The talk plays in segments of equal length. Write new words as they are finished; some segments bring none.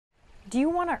Do you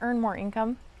want to earn more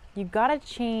income? You got to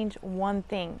change one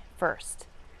thing first.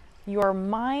 Your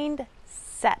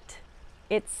mindset.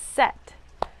 It's set.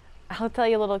 I'll tell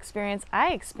you a little experience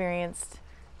I experienced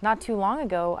not too long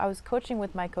ago. I was coaching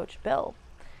with my coach, Bill.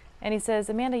 And he says,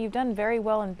 Amanda, you've done very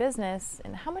well in business.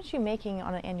 And how much are you making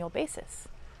on an annual basis?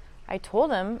 I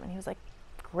told him, and he was like,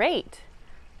 great.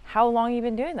 How long have you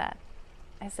been doing that?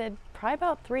 I said, probably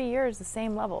about 3 years, the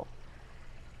same level.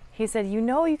 He said, you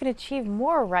know you can achieve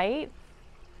more, right?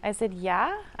 I said,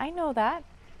 yeah, I know that.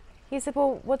 He said,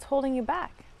 well, what's holding you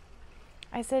back?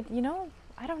 I said,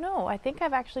 I don't know. I think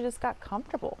I've actually just got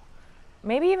comfortable.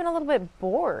 Maybe even a little bit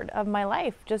bored of my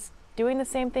life, just doing the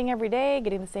same thing every day,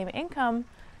 getting the same income,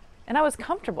 and I was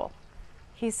comfortable.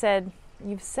 He said,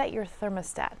 you've set your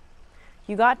thermostat.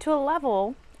 You got to a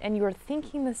level and you are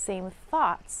thinking the same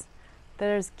thoughts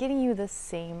that is getting you the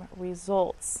same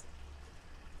results.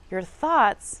 Your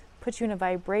thoughts put you in a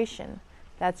vibration.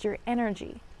 That's your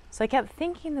energy. So I kept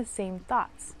thinking the same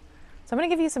thoughts. So I'm going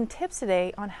to give you some tips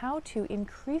today on how to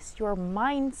increase your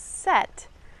mindset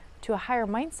to a higher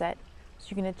mindset so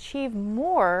you can achieve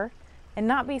more and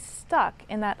not be stuck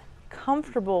in that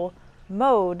comfortable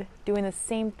mode doing the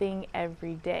same thing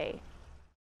every day.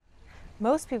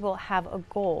 Most people have a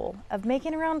goal of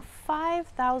making around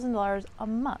 $5,000 a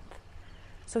month.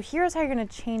 So here's how you're going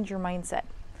to change your mindset.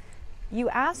 You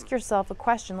ask yourself a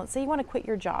question. Let's say you want to quit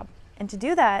your job. And to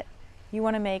do that, you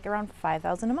want to make around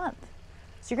 $5,000 a month.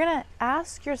 So you're going to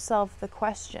ask yourself the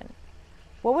question,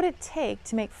 what would it take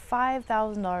to make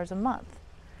 $5,000 a month?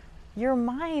 Your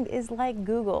mind is like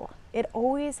Google. It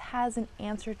always has an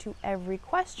answer to every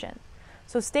question.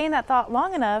 So stay in that thought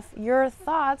long enough, your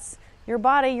thoughts, your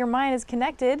body, your mind is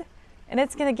connected, and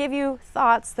it's going to give you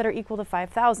thoughts that are equal to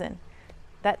 5,000.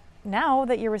 That now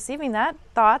that you're receiving that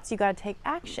thoughts, you got to take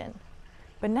action.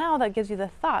 But now that gives you the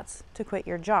thoughts to quit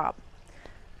your job.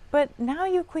 But now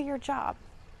you quit your job.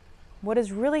 What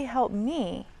has really helped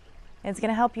me, and it's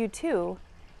going to help you too,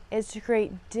 is to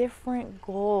create different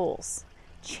goals.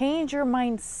 Change your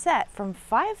mindset from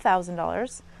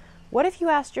 $5,000. What if you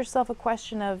asked yourself a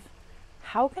question of,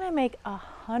 how can I make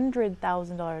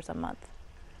 $100,000 a month?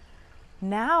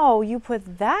 Now you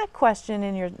put that question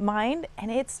in your mind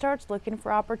and it starts looking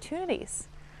for opportunities.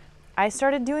 I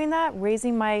started doing that,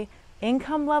 raising my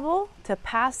income level to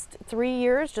past 3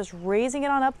 years, just raising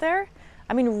it on up there.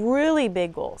 I mean, really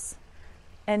big goals.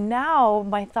 And now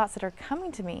my thoughts that are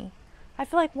coming to me, I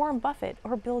feel like Warren Buffett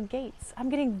or Bill Gates. I'm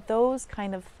getting those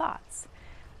kind of thoughts.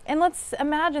 And let's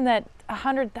imagine that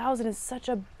 100,000 is such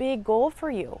a big goal for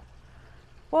you.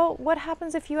 Well, what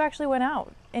happens if you actually went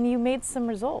out and you made some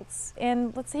results?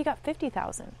 And let's say you got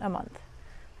 50,000 a month.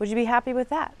 Would you be happy with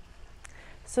that?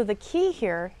 So the key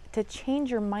here to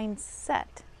change your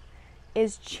mindset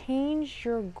is change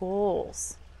your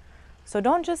goals. So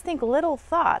don't just think little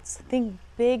thoughts, think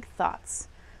big thoughts.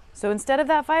 So instead of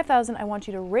that 5,000, I want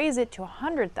you to raise it to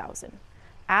 100,000.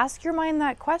 Ask your mind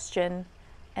that question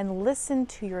and listen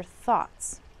to your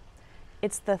thoughts.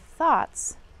 It's the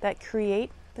thoughts that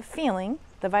create the feeling,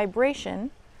 the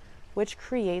vibration, which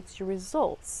creates your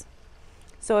results.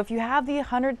 So if you have the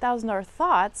 $100,000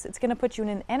 thoughts, it's going to put you in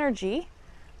an energy.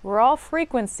 We're all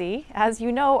frequency. As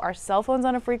you know, our cell phone's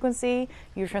on a frequency.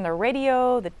 You turn the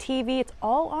radio, the TV, it's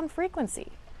all on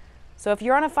frequency. So if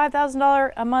you're on a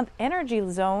 $5,000 a month energy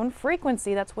zone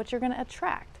frequency, that's what you're going to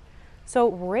attract. So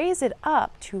raise it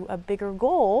up to a bigger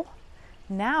goal.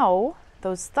 Now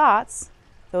those thoughts,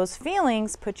 those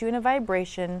feelings put you in a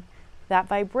vibration. That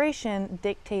vibration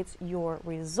dictates your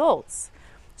results.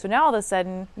 So now all of a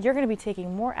sudden, you're going to be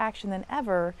taking more action than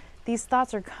ever. These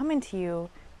thoughts are coming to you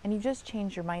and you just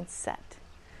change your mindset.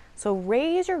 So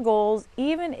raise your goals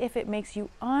even if it makes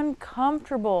you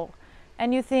uncomfortable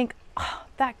and you think, oh,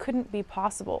 that couldn't be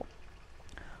possible.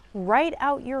 Write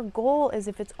out your goal as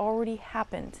if it's already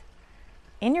happened.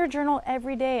 In your journal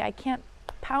every day, I can't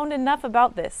pound enough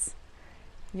about this.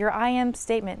 Your I am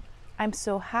statement, I'm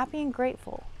so happy and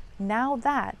grateful now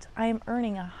that I am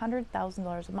earning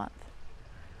 $100,000 a month.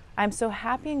 I'm so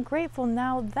happy and grateful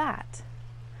now that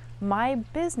my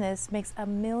business makes $1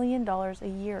 million a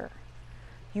year.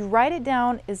 You write it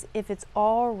down as if it's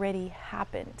already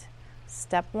happened.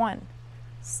 Step 1.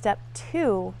 Step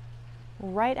 2,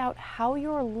 write out how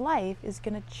your life is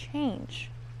going to change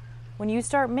when you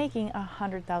start making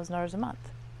 $100,000 a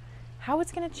month. How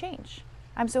it's going to change.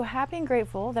 I'm so happy and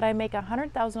grateful that I make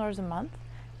 $100,000 a month.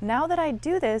 Now that I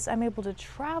do this, I'm able to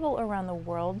travel around the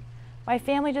world. My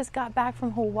family just got back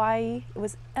from Hawaii. It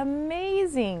was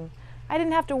amazing. I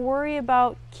didn't have to worry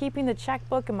about keeping the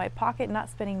checkbook in my pocket and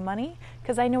not spending money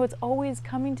because I know it's always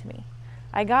coming to me.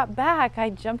 I got back,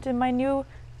 I jumped in my new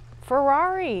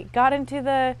Ferrari, got into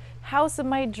the house of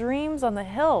my dreams on the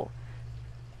hill.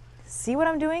 See what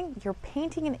I'm doing? You're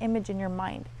painting an image in your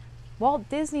mind. Walt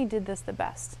Disney did this the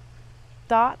best.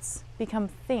 Thoughts become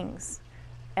things.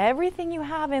 Everything you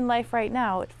have in life right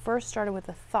now, it first started with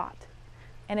a thought,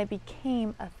 and it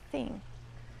became a thing.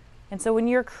 And so when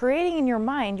you're creating in your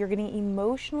mind, you're getting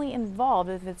emotionally involved.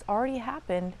 If it's already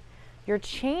happened, you're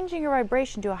changing your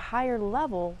vibration to a higher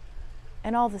level,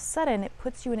 and all of a sudden it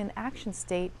puts you in an action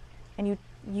state, and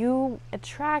you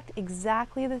attract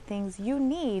exactly the things you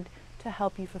need to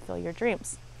help you fulfill your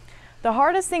dreams. The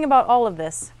hardest thing about all of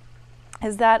this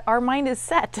is that our mind is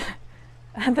set.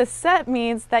 The set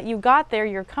means that you got there,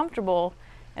 you're comfortable.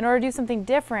 In order to do something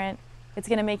different, it's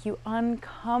going to make you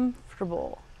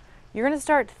uncomfortable. You're going to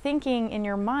start thinking in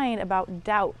your mind about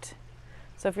doubt.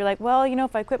 So if you're like, well,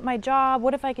 if I quit my job,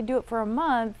 what if I could do it for a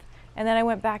month? And then I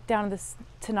went back down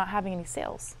to not having any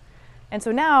sales. And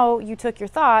so now you took your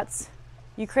thoughts,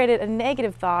 you created a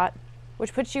negative thought,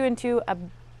 which puts you into a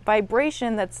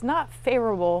vibration that's not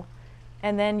favorable,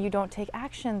 and then you don't take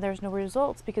action. There's no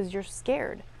results because you're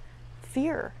scared.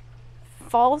 Fear.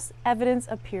 False evidence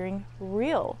appearing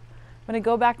real. I'm going to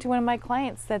go back to one of my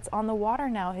clients that's on the water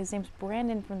now. His name's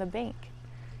Brandon from the bank.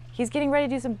 He's getting ready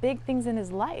to do some big things in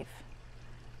his life.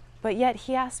 But yet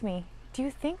he asked me, do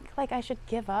you think like I should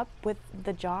give up with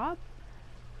the job?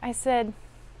 I said,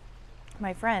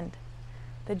 my friend,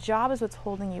 the job is what's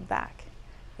holding you back.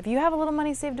 If you have a little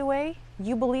money saved away,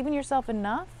 you believe in yourself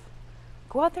enough,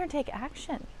 go out there and take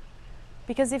action.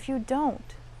 Because if you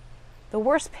don't, the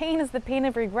worst pain is the pain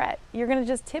of regret. You're going to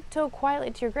just tiptoe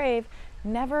quietly to your grave,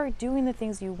 never doing the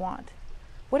things you want.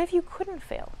 What if you couldn't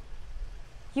fail?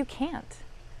 You can't.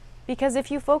 Because if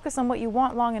you focus on what you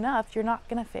want long enough, you're not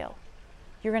going to fail.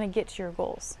 You're going to get to your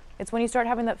goals. It's when you start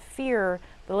having that fear,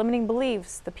 the limiting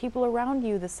beliefs, the people around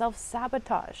you, the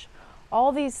self-sabotage,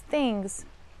 all these things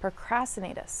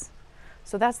procrastinate us.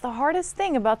 So that's the hardest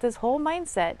thing about this whole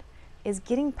mindset, is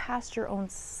getting past your own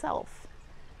self.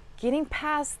 Getting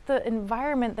past the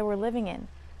environment that we're living in.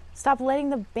 Stop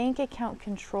letting the bank account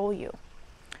control you.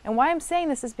 And why I'm saying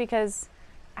this is because,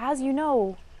 as you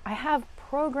know, I have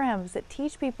programs that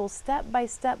teach people step by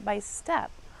step by step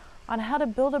on how to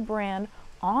build a brand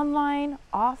online,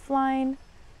 offline,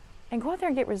 and go out there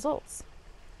and get results.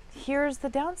 Here's the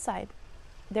downside.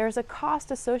 There's a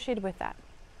cost associated with that.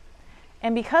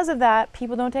 And because of that,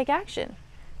 people don't take action.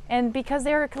 And because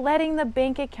they're letting the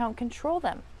bank account control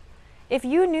them. If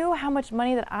you knew how much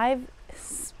money that I've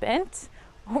spent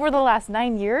over the last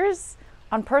 9 years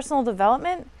on personal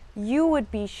development, you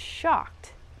would be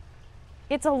shocked.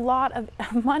 It's a lot of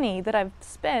money that I've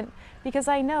spent because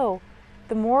I know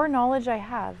the more knowledge I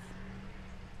have,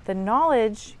 the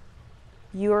knowledge,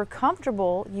 you're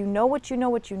comfortable, you know what you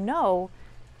know,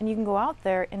 and you can go out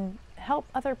there and help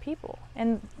other people.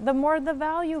 And the more the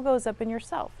value goes up in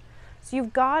yourself. So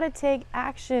you've got to take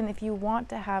action if you want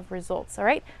to have results, all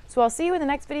right? So I'll see you in the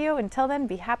next video. Until then,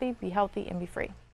 be happy, be healthy, and be free.